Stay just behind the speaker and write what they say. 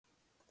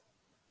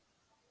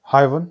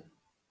Hi everyone,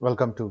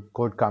 welcome to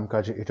Code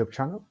Kamkaji YouTube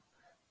channel.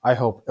 I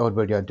hope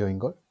everybody are doing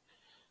good.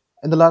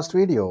 In the last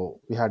video,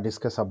 we had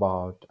discussed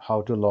about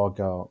how to log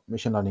a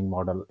machine learning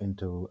model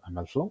into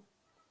MLflow.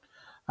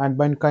 And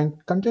by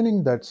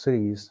continuing that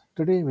series,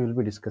 today we will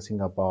be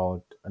discussing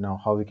about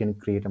how we can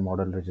create a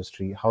model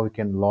registry, how we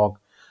can log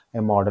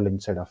a model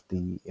inside of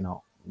the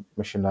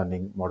machine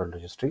learning model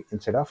registry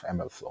inside of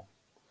MLflow.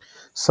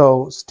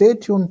 So stay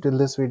tuned till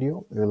this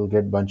video. You'll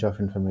get bunch of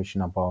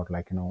information about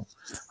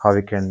how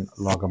we can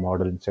log a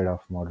model inside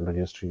of model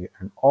registry,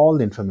 and all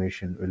the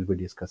information we'll be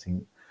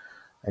discussing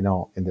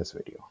in this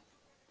video.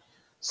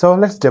 So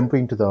let's jump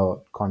into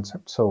the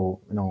concept.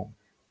 So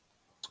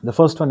the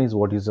first one is,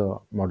 what is a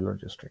model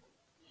registry?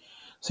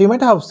 So you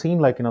might have seen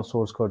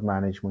source code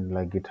management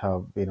like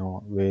GitHub,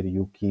 where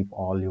you keep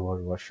all your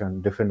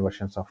different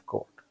versions of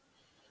code.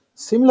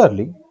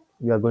 Similarly,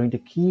 we are going to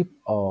keep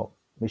a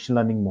machine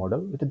learning model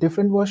with the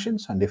different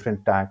versions and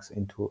different tags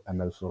into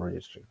MLflow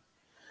registry.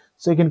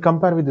 So you can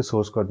compare with the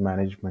source code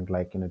management,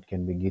 it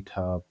can be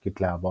GitHub,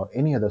 GitLab, or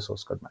any other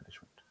source code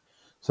management.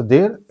 So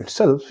there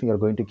itself, you are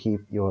going to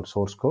keep your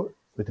source code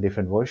with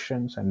different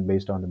versions and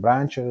based on the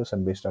branches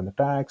and based on the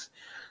tags.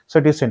 So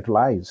it is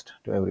centralized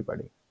to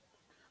everybody.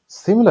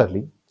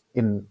 Similarly,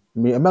 in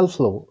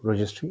MLflow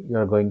registry, you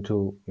are going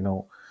to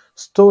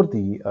store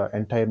the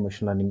entire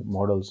machine learning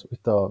models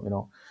with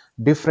the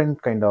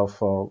different kind of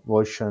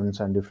versions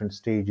and different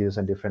stages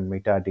and different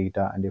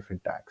metadata and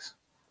different tags.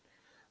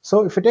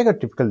 So if you take a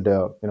typical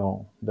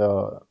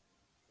the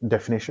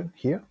definition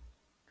here,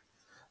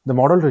 the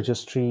model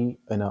registry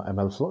in a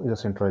MLflow is a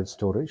centralized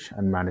storage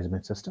and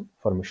management system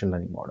for machine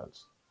learning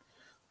models,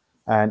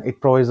 and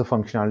it provides the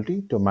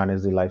functionality to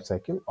manage the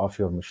lifecycle of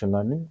your machine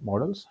learning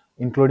models,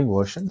 including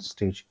version,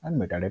 stage, and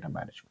metadata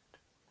management.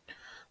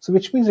 So,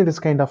 which means it is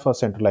kind of a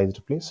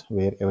centralized place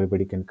where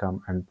everybody can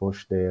come and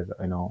push their,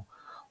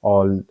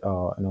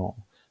 all,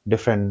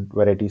 different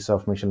varieties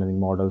of machine learning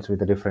models with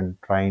the different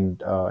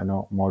trained,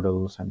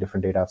 models and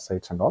different data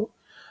sets and all.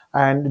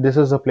 And this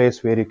is a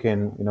place where you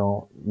can,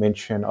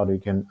 mention or you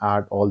can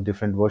add all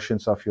different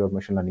versions of your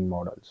machine learning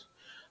models,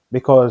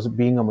 because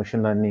being a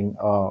machine learning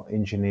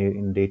engineer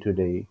in day to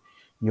day,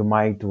 you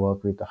might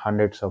work with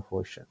hundreds of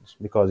versions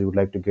because you would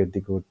like to get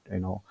the good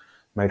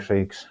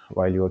metrics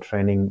while you're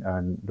training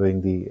and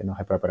doing the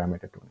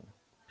hyperparameter tuning.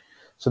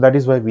 So that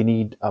is why we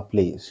need a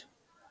place.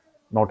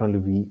 Not only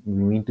we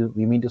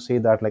mean to say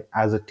that, like,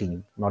 as a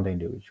team, not the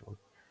individual.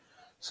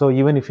 So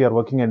even if you are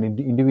working an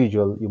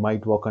individual, you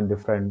might work on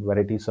different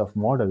varieties of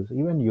models.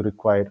 Even you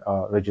require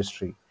a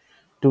registry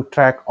to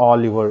track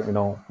all your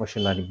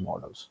machine learning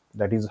models.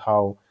 That is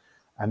how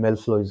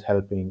MLflow is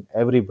helping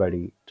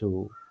everybody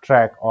to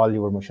track all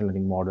your machine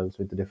learning models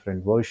with the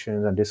different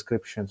versions and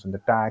descriptions and the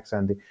tags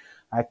and the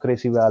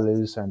accuracy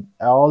values, and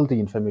all the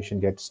information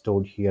gets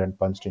stored here and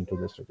punched into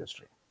this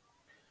registry.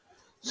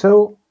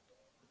 So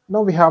now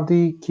we have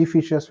the key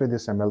features with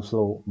this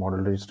MLflow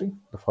model registry.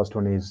 The first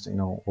one is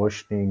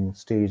versioning,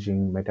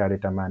 staging,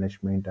 metadata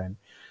management, and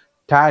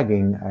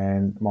tagging,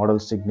 and model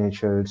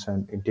signatures,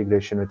 and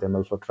integration with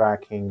MLflow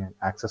tracking and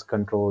access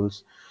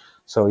controls.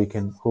 So you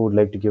can, who would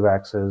like to give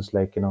access,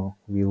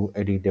 view,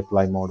 edit,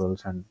 deploy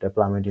models, and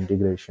deployment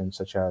integration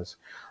such as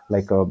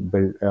like a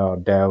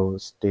build,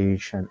 dev,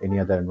 stage, and any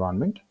other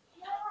environment,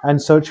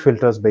 and search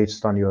filters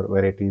based on your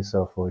varieties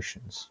of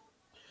versions.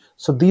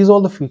 So these all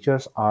the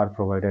features are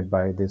provided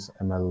by this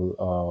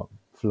ML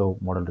flow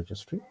model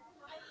registry,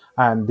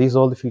 and these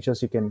all the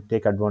features you can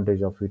take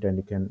advantage of it, and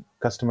you can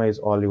customize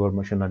all your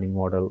machine learning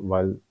model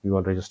while you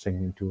are registering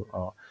into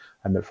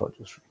MLflow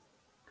registry.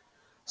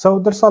 So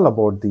that's all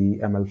about the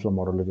MLflow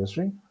model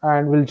registry,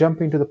 and we'll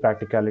jump into the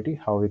practicality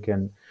how we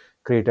can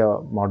create a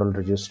model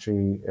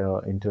registry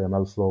into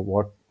MLflow.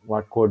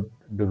 What code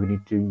do we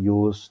need to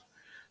use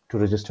to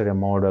register a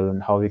model,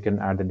 and how we can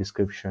add the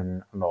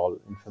description and all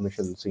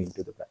information we'll see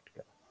into the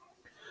practical.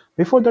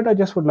 Before that, I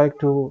just would like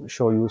to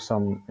show you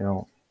some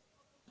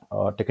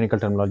technical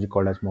terminology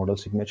called as model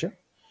signature.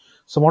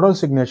 So model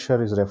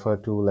signature is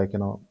referred to,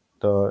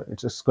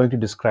 it's just going to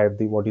describe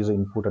the what is the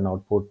input and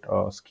output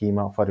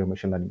schema for your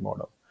machine learning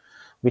model,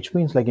 which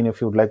means, if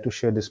you would like to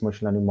share this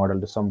machine learning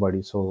model to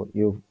somebody, so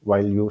you,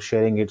 while you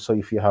sharing it, so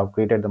if you have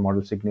created the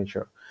model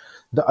signature,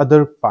 the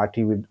other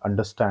party will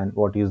understand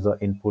what is the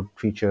input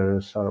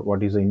features or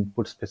what is the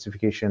input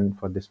specification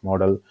for this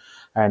model,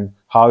 and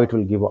how it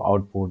will give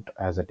output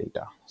as a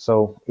data.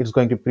 So it's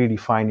going to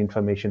predefine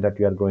information that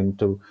we are going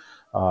to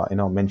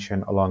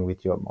mention along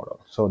with your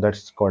model. So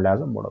that's called as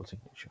a model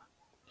signature.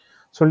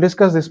 So we'll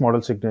discuss this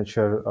model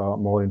signature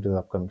more into the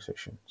upcoming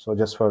session. So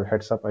just for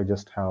heads up, I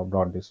just have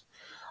brought this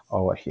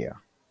over here.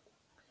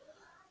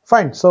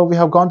 Fine. So we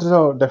have gone through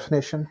the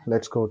definition.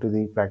 Let's go to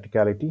the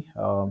practicality.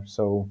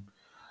 So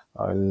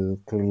I'll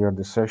clear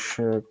the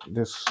session,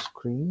 this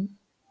screen,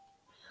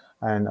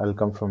 and I'll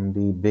come from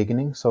the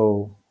beginning.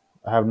 So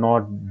I have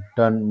not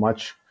done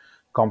much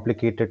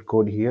complicated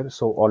code here.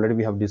 So already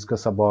we have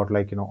discussed about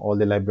all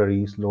the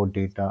libraries, load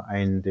data,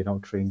 and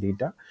train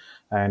data,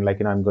 and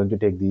I'm going to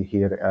take the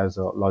here as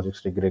a logic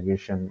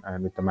segregation,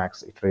 and with the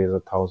max iterate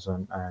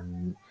 1,000,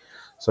 and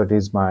So it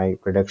is my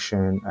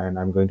prediction, and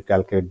I'm going to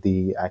calculate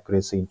the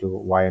accuracy into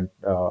y and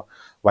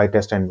y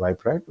test and y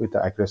pride with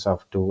the accuracy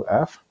of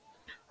 2f.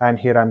 And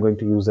here I'm going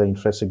to use the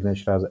interest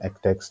signature as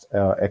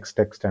x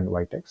text and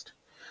y text.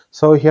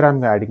 So here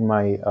I'm adding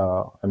my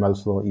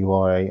MLflow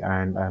UI,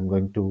 and I'm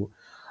going to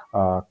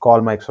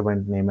call my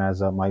experiment name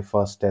as my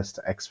first test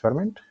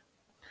experiment.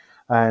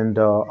 And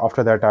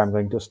after that, I'm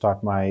going to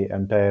start my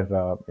entire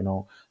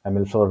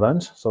MLflow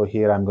runs. So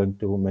here I'm going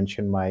to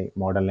mention my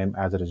model name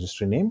as a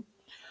registry name,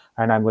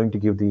 and I'm going to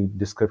give the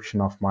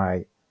description of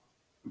my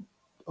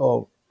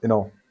uh, you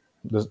know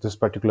this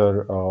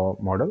particular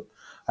model,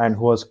 and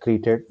who was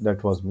created,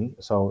 that was me,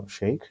 so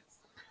Sheikh.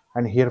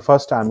 And here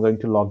first I'm going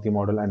to log the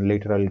model, and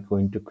later I'm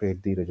going to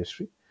create the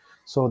registry.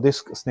 So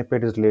this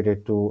snippet is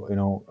related to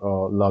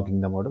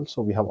logging the model,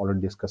 so we have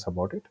already discussed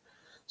about it.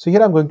 So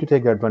here I'm going to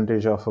take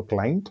advantage of a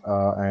client,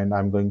 and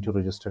I'm going to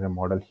register a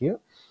model here.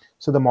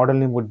 So the model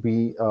name would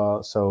be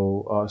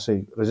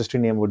say registry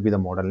name would be the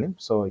model name.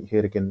 So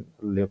here you can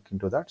look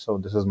into that. So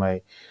this is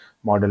my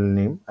model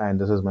name,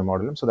 and this is my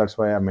model name. So that's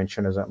why I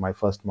mentioned as my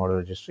first model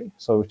registry,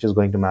 so which is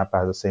going to map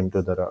as the same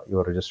to the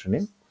your registry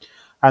name.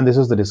 And this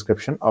is the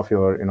description of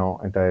your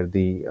entire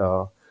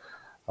the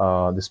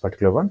this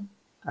particular one.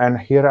 And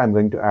here I'm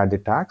going to add the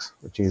tags,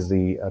 which is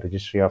the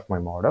registry of my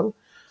model,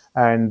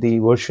 and the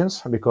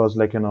versions, because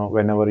like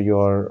whenever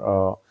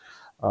you're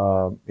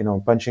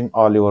punching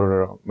all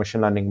your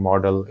machine learning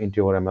model into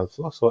your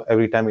MLflow, so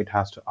every time it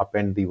has to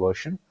append the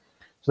version.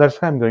 So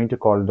that's why I'm going to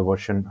call the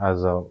version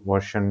as a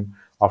version.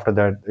 After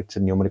that, it's a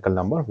numerical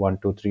number 1,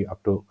 2, 3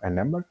 up to a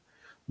number,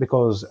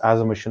 because as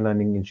a machine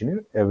learning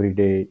engineer, every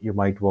day you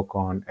might work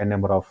on a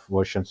number of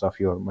versions of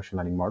your machine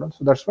learning model.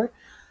 So that's why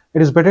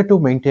it is better to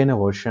maintain a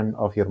version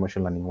of your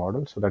machine learning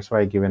model. So that's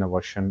why I given a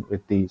version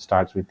with the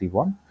starts with the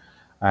 1,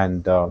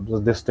 and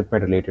this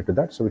statement related to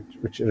that. So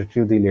which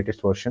retrieve the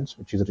latest versions,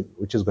 which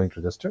is going to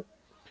register.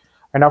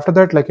 And after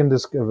that, like in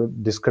this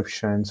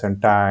descriptions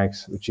and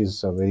tags, which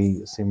is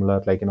very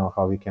similar, like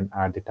how we can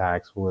add the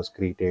tags, who was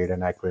created,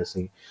 and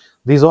accuracy.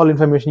 These all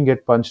information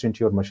get punched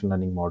into your machine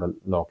learning model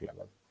log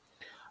level.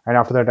 And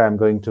after that, I'm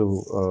going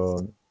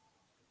to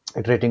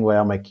iterating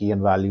via my key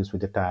and values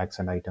with the tags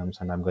and items,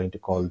 and I'm going to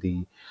call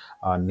the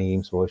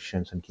names,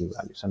 versions, and key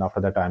values. And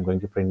after that, I'm going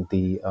to print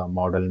the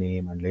model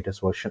name and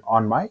latest version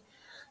on my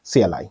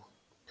CLI.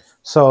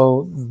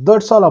 So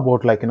that's all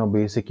about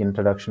basic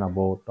introduction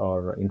about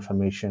or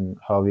information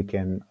how we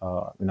can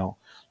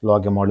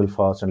log a model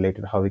first, and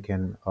later how we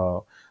can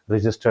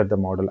register the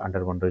model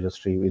under one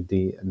registry with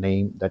the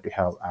name that we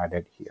have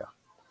added here.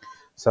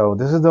 So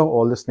this is the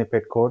all the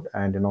snippet code,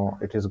 and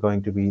it is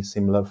going to be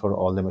similar for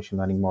all the machine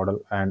learning model,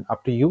 and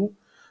up to you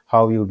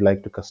how you would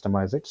like to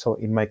customize it. So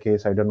in my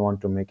case, I don't want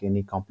to make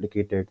any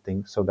complicated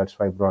things, so that's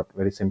why I brought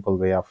very simple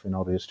way of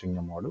registering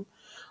a model.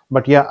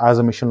 But yeah, as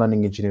a machine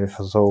learning engineer,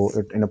 so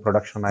in a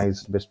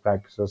productionized best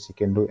practices, you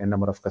can do a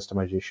number of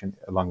customization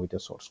along with your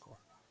source code.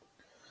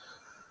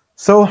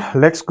 So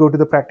let's go to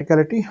the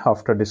practicality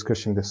after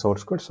discussing the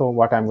source code. So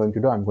what I'm going to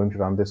do, I'm going to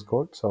run this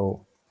code.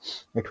 So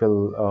it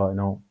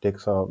will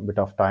takes a bit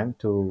of time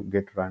to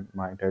get run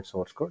my entire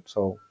source code.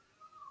 So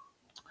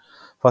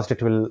first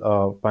it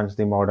will punch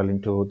the model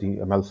into the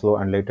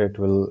MLflow, and later it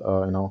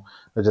will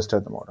register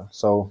the model.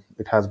 So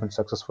it has been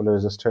successfully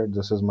registered.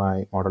 This is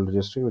my model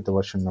registry with the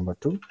version number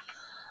 2.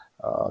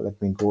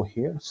 Let me go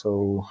here.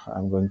 So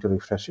I'm going to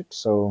refresh it.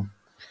 So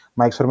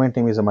my experiment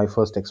name is my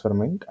first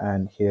experiment,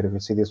 and here if you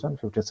see this one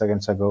 15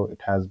 seconds ago,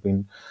 it has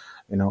been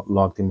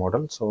log the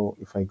model. So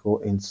if I go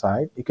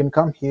inside, you can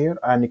come here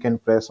and you can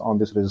press on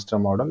this register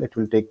model. It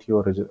will take to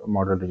your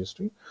model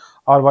registry.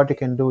 Or what you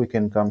can do, you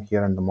can come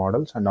here in the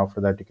models, and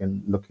after that you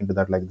can look into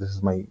that, like this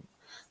is my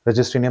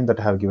registry name that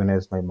I have given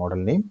as my model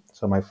name.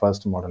 So my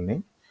first model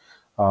name,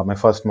 my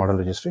first model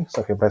registry.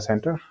 So if I press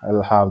enter,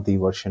 I'll have the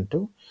version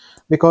 2,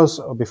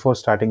 because before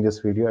starting this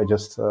video, I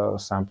just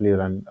simply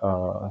run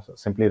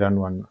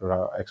one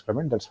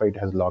experiment. That's why it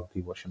has logged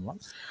the version 1.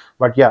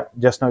 But yeah,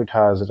 just now it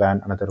has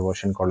ran another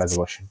version called as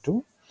version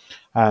 2.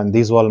 And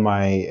these were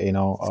my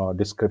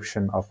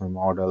description of my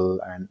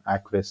model and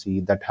accuracy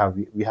that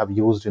we have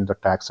used in the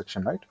tag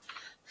section, right?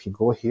 If you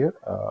go here,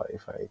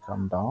 if I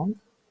come down,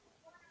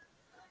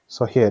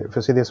 so here, if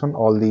you see this one,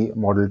 all the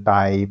model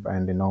type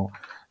and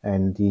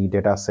and the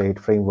data set,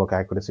 framework,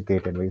 accuracy,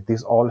 created with,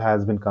 this all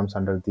has been comes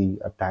under the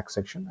tag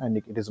section, and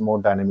it is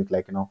more dynamic.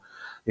 Like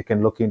you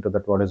can look into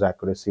that, what is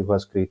accuracy, who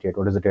has created,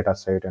 what is the data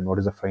set, and what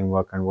is the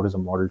framework, and what is the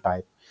model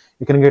type.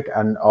 You can get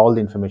and all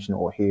the information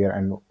over here,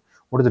 and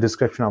what is the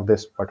description of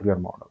this particular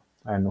model,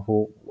 and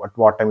who,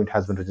 what time it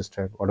has been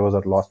registered, what was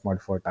the last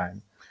modified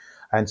time,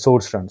 and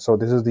source run. So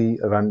this is the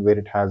run where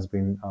it has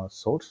been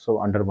sourced. So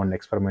under one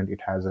experiment,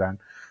 it has run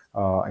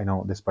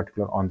this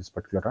particular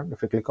run.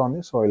 If you click on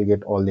this, so I'll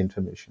get all the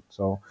information.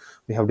 So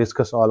we have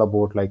discussed all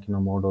about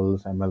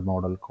models, ML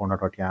model,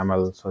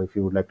 conda.yaml. So if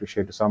you would like to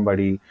share to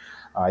somebody,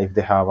 if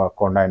they have a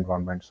conda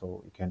environment,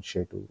 so you can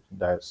share to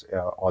that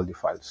all the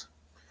files.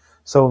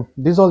 So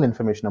this is all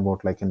information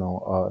about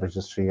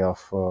registry of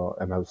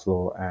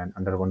MLflow, and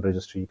under one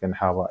registry you can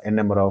have a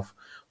number of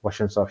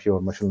versions of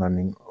your machine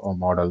learning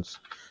models.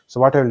 So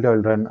what I'll do, I'll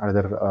run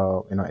another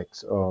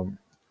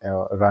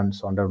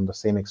runs under the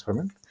same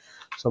experiment.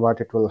 So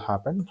what it will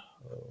happen,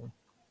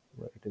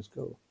 where it is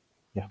go,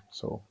 yeah.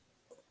 So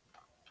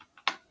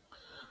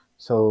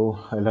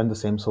I learned the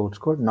same source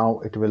code. Now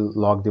it will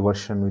log the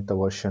version with the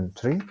version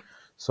 3.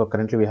 So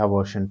currently we have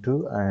version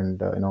 2,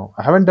 and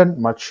I haven't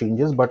done much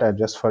changes, but I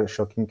just for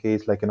shocking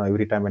case, like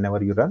every time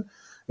whenever you run,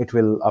 it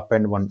will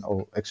append one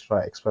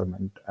extra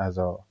experiment as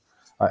a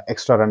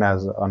extra run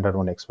as under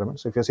one experiment.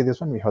 So if you see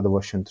this one, we have the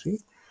version 3.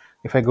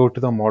 If I go to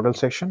the model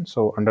section,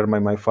 so under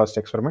my first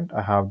experiment,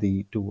 I have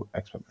the 2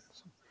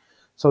 experiments.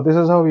 So this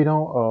is how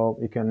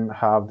you can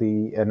have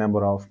the a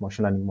number of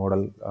machine learning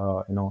model.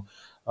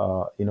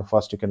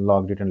 First you can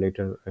log it, and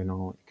later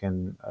you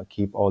can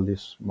keep all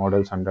these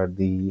models under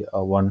the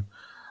one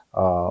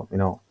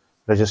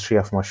registry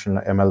of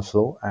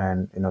MLflow,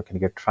 and can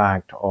get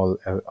tracked all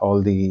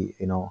the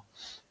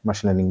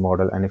machine learning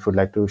model. And if you'd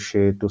like to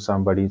share to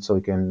somebody, so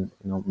you can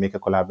make a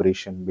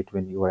collaboration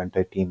between your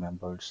entire team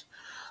members.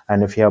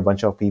 And if you have a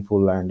bunch of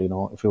people, and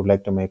if you would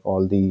like to make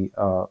all the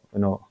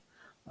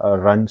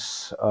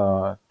runs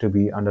to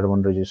be under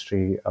one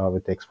registry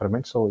with the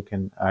experiment, so you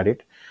can add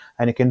it.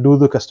 And you can do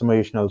the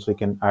customization also. You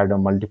can add a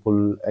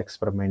multiple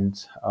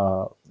experiments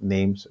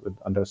names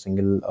under a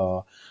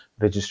single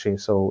registry.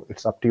 So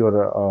it's up to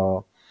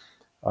your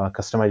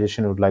customization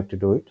you would like to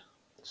do it.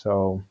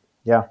 So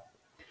yeah.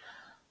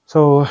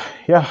 So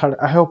yeah,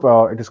 I hope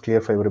it is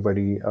clear for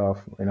everybody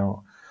of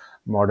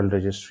model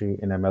registry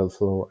in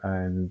MLflow.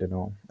 And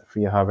if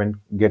you haven't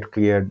get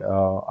cleared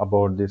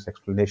about this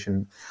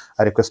explanation,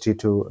 I request you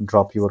to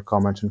drop your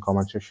comments in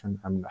comment section.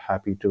 I'm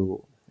happy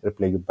to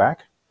reply you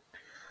back.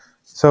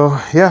 So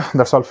yeah,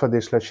 that's all for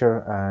this lecture,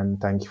 and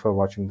thank you for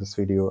watching this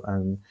video,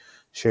 and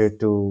share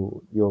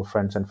to your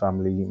friends and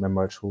family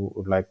members who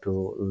would like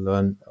to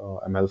learn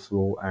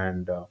MLflow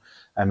and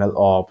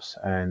MLOps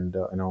and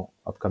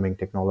upcoming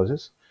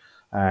technologies.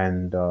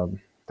 And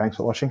thanks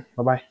for watching.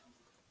 Bye bye.